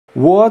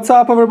What's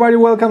up everybody,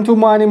 welcome to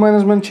Money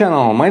Management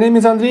channel. My name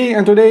is Andrei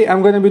and today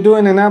I'm going to be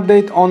doing an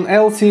update on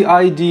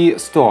LCID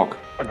stock.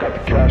 I got the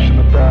cash in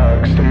the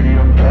bag,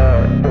 stadium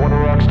packed, born a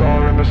rock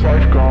star in this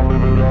life, gonna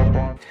live it up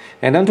on.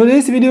 And in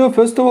today's video,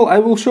 first of all, I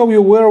will show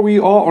you where we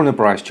are on the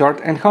price chart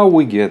and how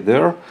we get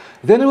there.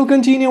 Then I will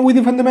continue with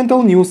the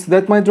fundamental news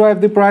that might drive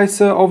the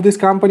price of this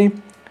company.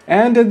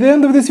 And at the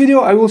end of this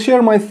video, I will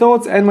share my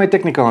thoughts and my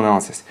technical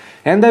analysis.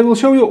 And I will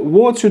show you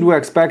what should we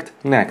expect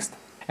next.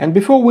 And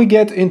before we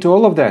get into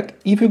all of that,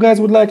 if you guys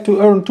would like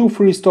to earn 2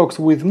 free stocks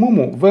with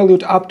Moomoo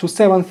valued up to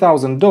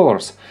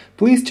 $7,000,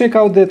 please check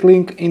out that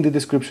link in the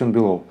description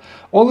below.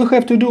 All you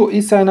have to do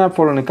is sign up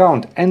for an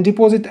account and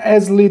deposit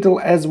as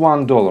little as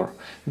 $1.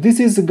 This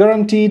is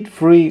guaranteed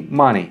free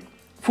money.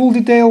 Full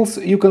details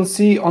you can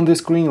see on the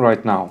screen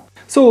right now.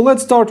 So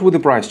let's start with the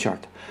price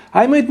chart.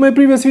 I made my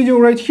previous video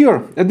right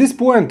here, at this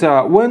point,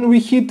 when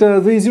we hit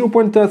the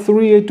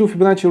 0.382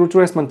 Fibonacci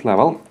retracement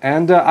level,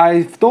 and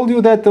I've told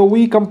you that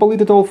we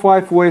completed all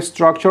 5-wave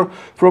structure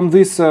from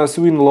this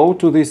swing low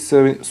to this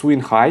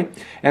swing high,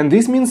 and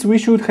this means we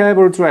should have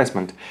a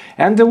retracement.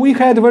 And we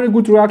had a very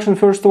good reaction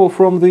first of all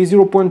from the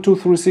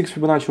 0.236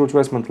 Fibonacci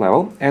retracement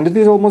level, and it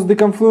is almost the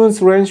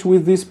confluence range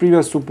with this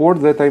previous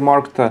support that I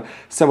marked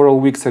several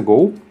weeks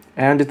ago,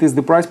 and it is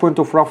the price point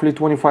of roughly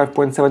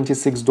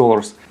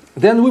 $25.76.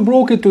 Then we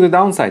broke it to the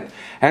downside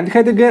and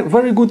had a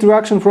very good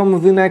reaction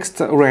from the next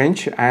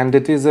range, and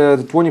it is a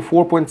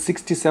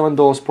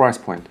 $24.67 price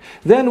point.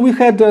 Then we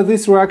had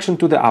this reaction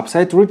to the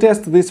upside,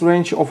 retest this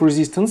range of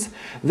resistance,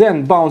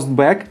 then bounced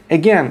back,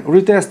 again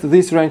retest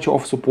this range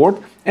of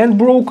support and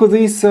broke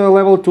this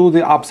level to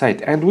the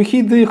upside, and we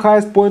hit the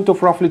highest point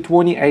of roughly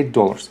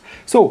 $28.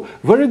 So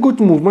very good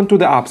movement to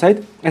the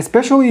upside,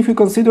 especially if you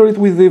consider it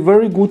with the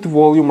very good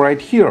volume right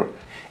here.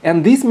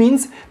 And this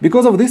means,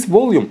 because of this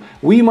volume,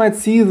 we might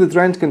see the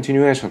trend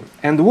continuation.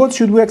 And what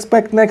should we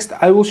expect next,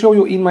 I will show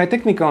you in my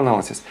technical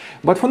analysis.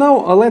 But for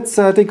now, let's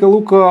take a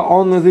look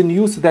on the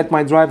news that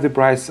might drive the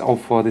price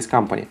of this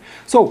company.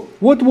 So,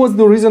 what was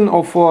the reason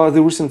of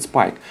the recent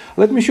spike?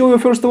 Let me show you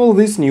first of all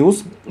this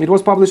news. It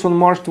was published on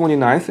March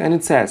 29th, and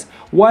it says,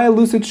 why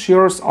Lucid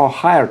shares are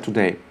higher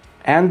today?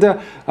 And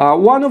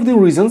one of the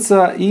reasons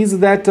is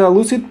that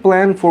Lucid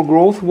plan for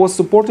growth was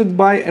supported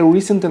by a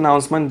recent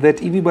announcement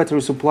that EV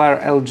battery supplier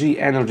LG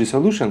Energy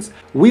Solutions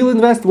will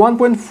invest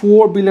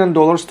 $1.4 billion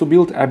to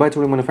build a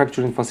battery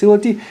manufacturing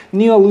facility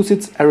near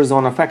Lucid's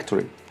Arizona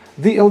factory.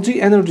 The LG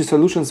Energy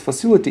Solutions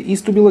facility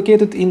is to be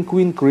located in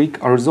Queen Creek,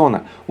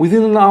 Arizona,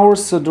 within an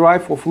hour's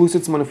drive of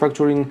Lucid's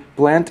manufacturing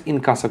plant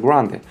in Casa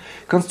Grande.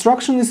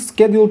 Construction is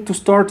scheduled to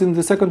start in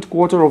the second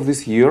quarter of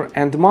this year,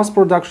 and mass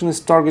production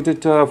is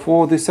targeted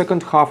for the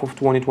second half of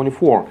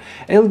 2024.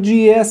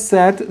 LGS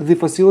said the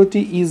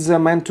facility is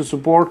meant to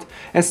support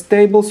a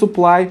stable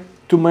supply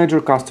to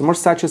major customers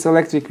such as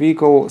electric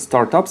vehicle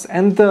startups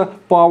and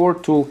power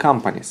tool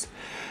companies.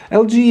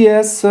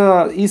 LGS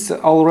is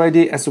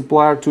already a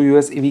supplier to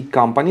US EV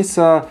companies,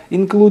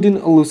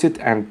 including Lucid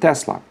and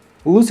Tesla.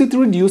 Lucid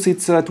reduced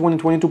its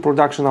 2022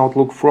 production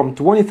outlook from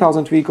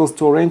 20,000 vehicles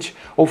to a range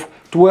of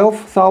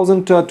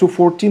 12,000 to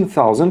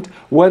 14,000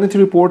 when it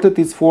reported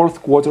its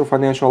fourth quarter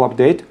financial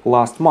update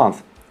last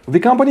month. The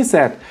company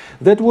said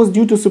that was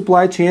due to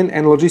supply chain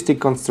and logistic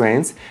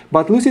constraints,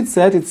 but Lucid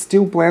said it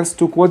still plans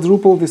to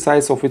quadruple the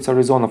size of its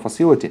Arizona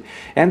facility,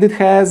 and it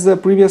has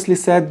previously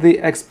said they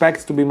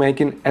expect to be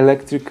making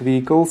electric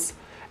vehicles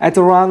at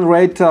a run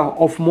rate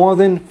of more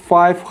than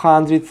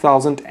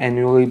 500,000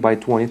 annually by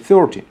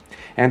 2030.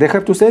 And I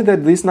have to say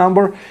that this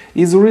number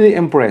is really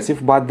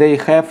impressive, but they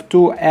have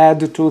to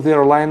add to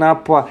their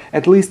lineup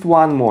at least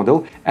one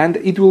model, and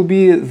it will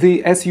be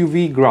the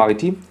SUV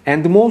Gravity,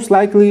 and most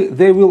likely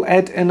they will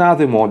add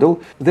another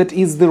model that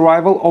is the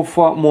rival of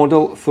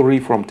Model 3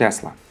 from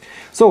Tesla.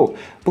 So,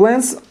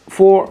 plans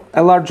for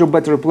a larger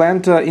battery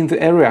plant in the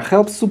area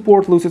help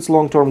support Lucid's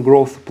long-term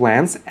growth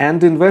plans,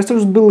 and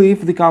investors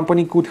believe the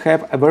company could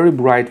have a very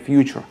bright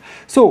future.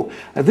 So,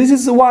 this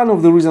is one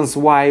of the reasons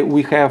why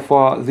we have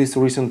this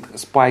recent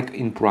spike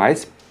in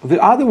price. The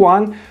other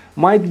one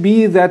might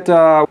be that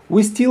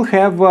we still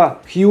have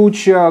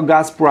huge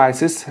gas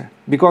prices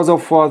because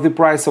of the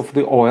price of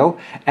the oil,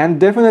 and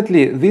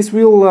definitely this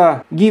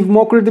will give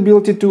more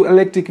credibility to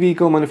electric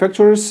vehicle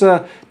manufacturers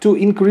to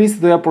increase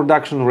their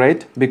production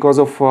rate because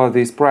of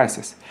these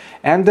prices.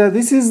 And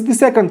this is the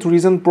second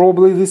reason,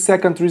 probably the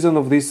second reason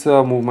of this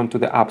movement to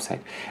the upside.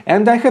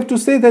 And I have to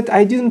say that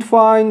I didn't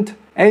find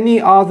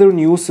any other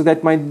news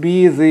that might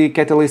be the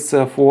catalyst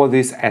for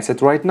this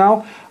asset right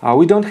now.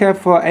 We don't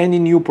have any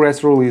new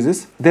press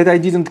releases that I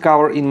didn't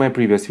cover in my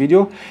previous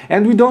video,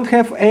 and we don't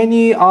have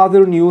any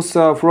other news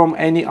from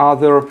any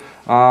other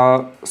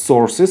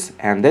sources,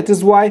 and that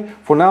is why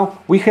for now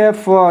we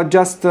have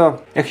just a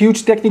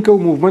huge technical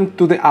movement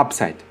to the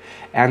upside.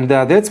 And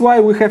that's why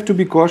we have to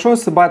be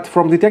cautious, but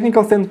from the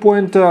technical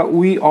standpoint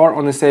we are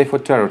on a safer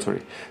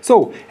territory.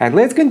 So, and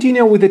let's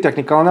continue with the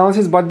technical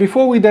analysis, but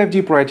before we dive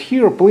deep right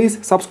here,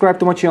 please subscribe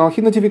to my channel,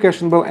 hit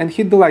notification bell and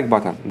hit the like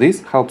button.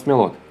 This helps me a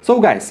lot.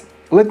 So guys,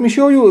 let me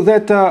show you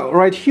that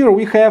right here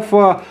we have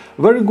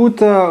very good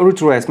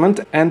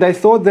retracement, and I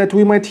thought that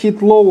we might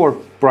hit lower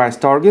price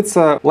targets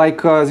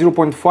like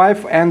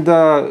 0.5 and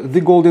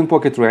the golden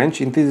pocket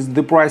range. It is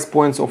the price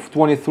points of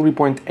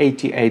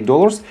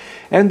 $23.88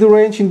 and the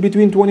range in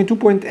between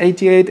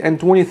 $22.88 and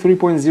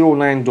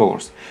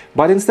 $23.09.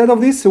 But instead of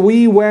this,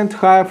 we went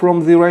higher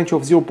from the range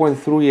of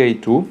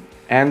 0.382.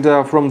 And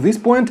from this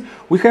point,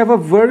 we have a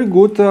very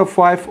good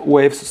 5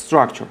 waves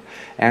structure.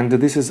 And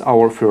this is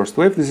our first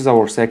wave, this is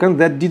our second.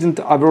 That didn't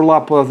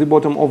overlap the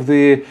bottom of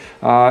the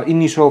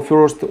initial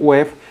first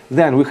wave.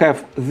 Then we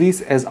have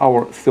this as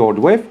our third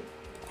wave,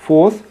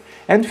 fourth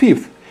and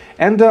fifth.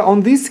 And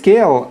on this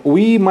scale,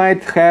 we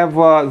might have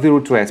the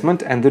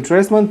retracement, and the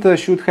retracement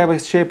should have a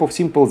shape of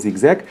simple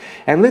zigzag.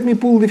 And let me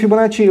pull the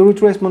Fibonacci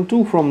retracement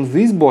tool from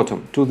this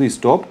bottom to this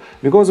top,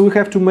 because we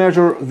have to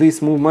measure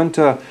this movement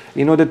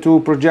in order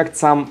to project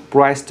some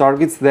price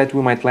targets that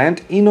we might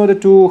land, in order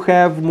to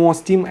have more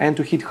steam and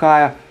to hit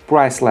higher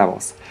price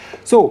levels.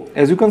 So,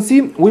 as you can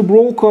see, we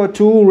broke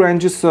two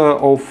ranges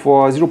of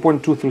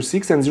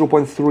 0.236 and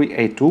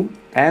 0.382,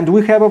 and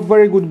we have a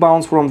very good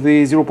bounce from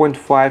the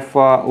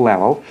 0.5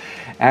 level.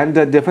 And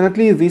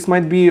definitely this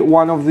might be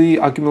one of the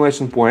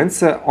accumulation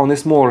points on a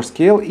smaller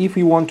scale if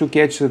you want to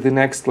catch the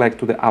next leg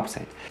to the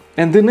upside.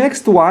 And the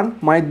next one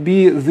might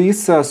be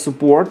this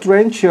support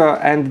range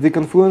and the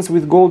confluence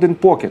with golden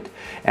pocket.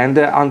 And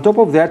on top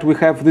of that, we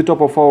have the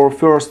top of our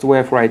first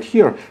wave right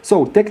here.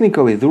 So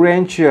technically the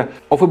range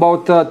of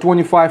about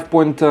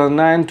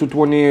 $25.9 to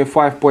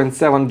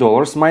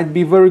 $25.7 might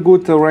be very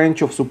good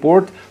range of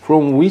support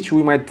from which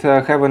we might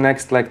have a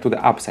next leg to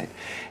the upside.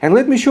 And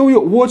let me show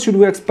you what should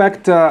we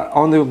expect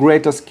on the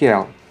greater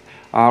scale.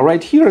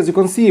 Right here, as you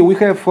can see, we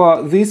have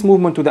this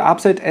movement to the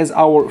upside as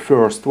our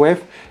first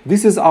wave.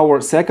 This is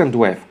our second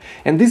wave,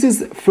 and this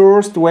is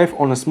first wave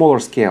on a smaller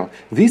scale.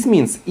 This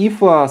means if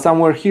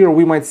somewhere here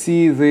we might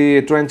see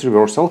the trend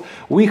reversal,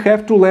 we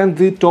have to land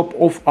the top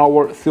of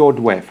our third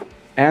wave.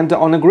 And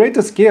on a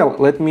greater scale,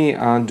 let me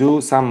do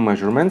some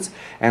measurements,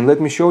 and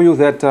let me show you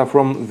that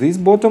from this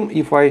bottom,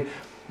 if I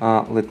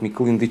let me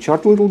clean the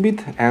chart a little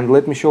bit, and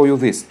let me show you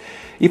this.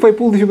 If I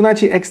pull the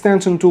Fibonacci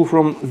extension tool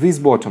from this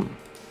bottom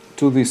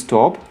to this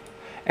top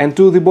and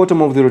to the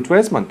bottom of the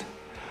retracement,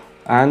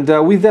 and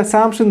with the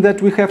assumption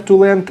that we have to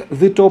land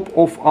the top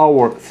of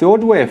our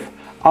third wave,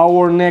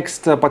 our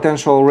next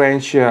potential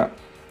range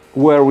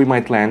where we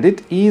might land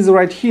it is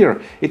right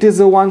here. It is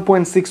a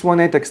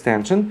 1.618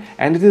 extension,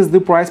 and it is the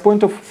price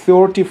point of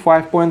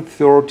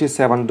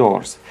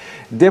 $35.37.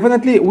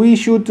 Definitely we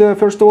should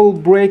first of all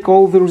break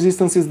all the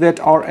resistances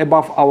that are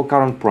above our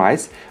current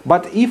price,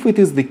 but if it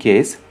is the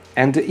case,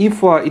 and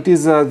if it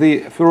is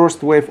the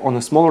first wave on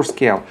a smaller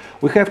scale,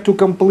 we have to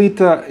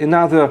complete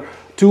another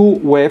two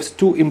waves,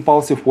 two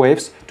impulsive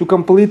waves, to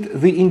complete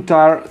the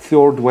entire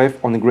third wave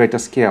on a greater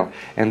scale.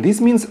 And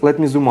this means, let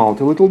me zoom out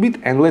a little bit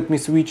and let me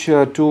switch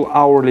to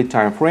hourly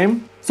time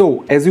frame.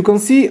 So, as you can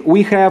see,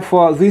 we have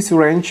this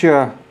range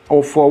of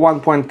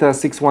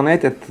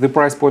 1.618 at the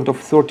price point of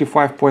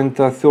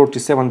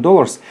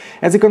 $35.37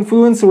 as a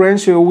confluence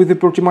range with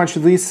pretty much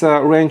this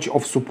range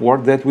of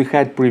support that we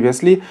had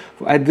previously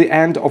at the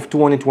end of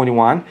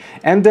 2021,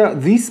 and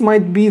this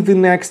might be the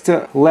next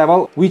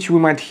level which we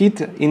might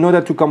hit in order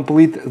to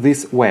complete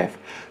this wave.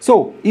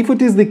 So, if it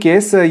is the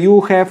case,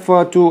 you have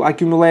to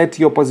accumulate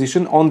your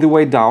position on the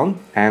way down,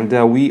 and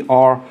we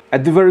are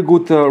at the very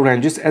good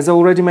ranges. As I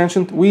already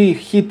mentioned, we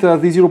hit the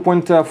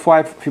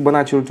 0.5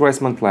 Fibonacci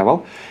retracement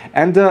level,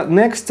 and the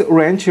next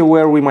range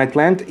where we might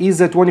land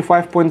is at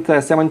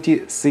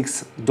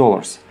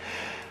 $25.76.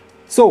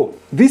 So,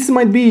 this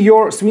might be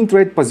your swing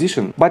trade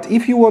position, but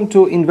if you want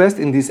to invest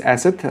in this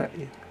asset,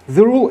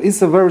 the rule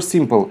is very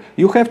simple.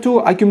 You have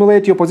to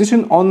accumulate your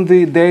position on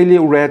the daily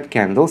red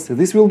candles.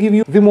 This will give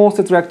you the most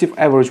attractive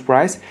average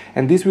price,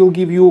 and this will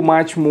give you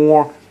much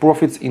more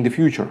profits in the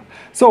future.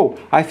 So,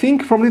 I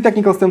think from the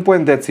technical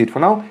standpoint that's it for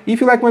now. If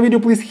you like my video,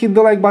 please hit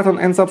the like button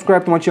and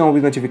subscribe to my channel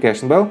with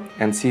notification bell.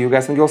 And see you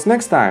guys and girls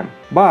next time.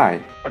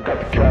 Bye! I got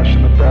the cash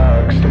in the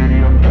bag,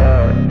 stadium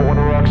packed. Born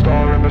a rock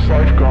star in this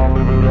life, gone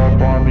live it up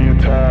on the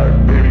attack.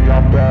 Baby,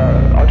 I'm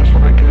bad, I just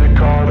wanna get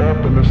caught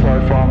up in this